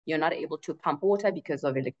You're not able to pump water because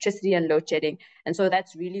of electricity and load shedding. And so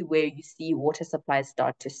that's really where you see water supplies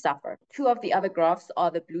start to suffer. Two of the other graphs are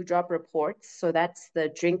the blue drop reports. So that's the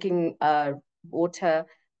drinking water,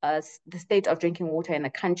 the state of drinking water in the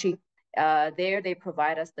country. There they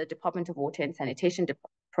provide us, the Department of Water and Sanitation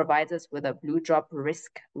provides us with a blue drop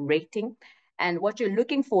risk rating. And what you're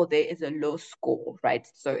looking for there is a low score, right?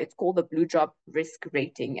 So it's called the blue drop risk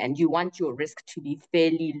rating, and you want your risk to be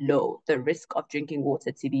fairly low, the risk of drinking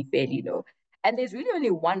water to be fairly low. And there's really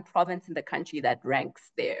only one province in the country that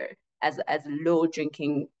ranks there as low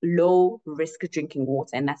risk drinking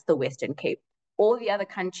water, and that's the Western Cape. All the other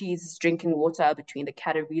countries drinking water are between the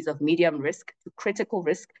categories of medium risk to critical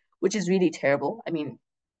risk, which is really terrible. I mean,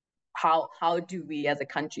 how do we as a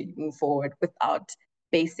country move forward without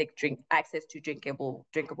basic drink access to drinkable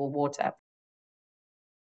water?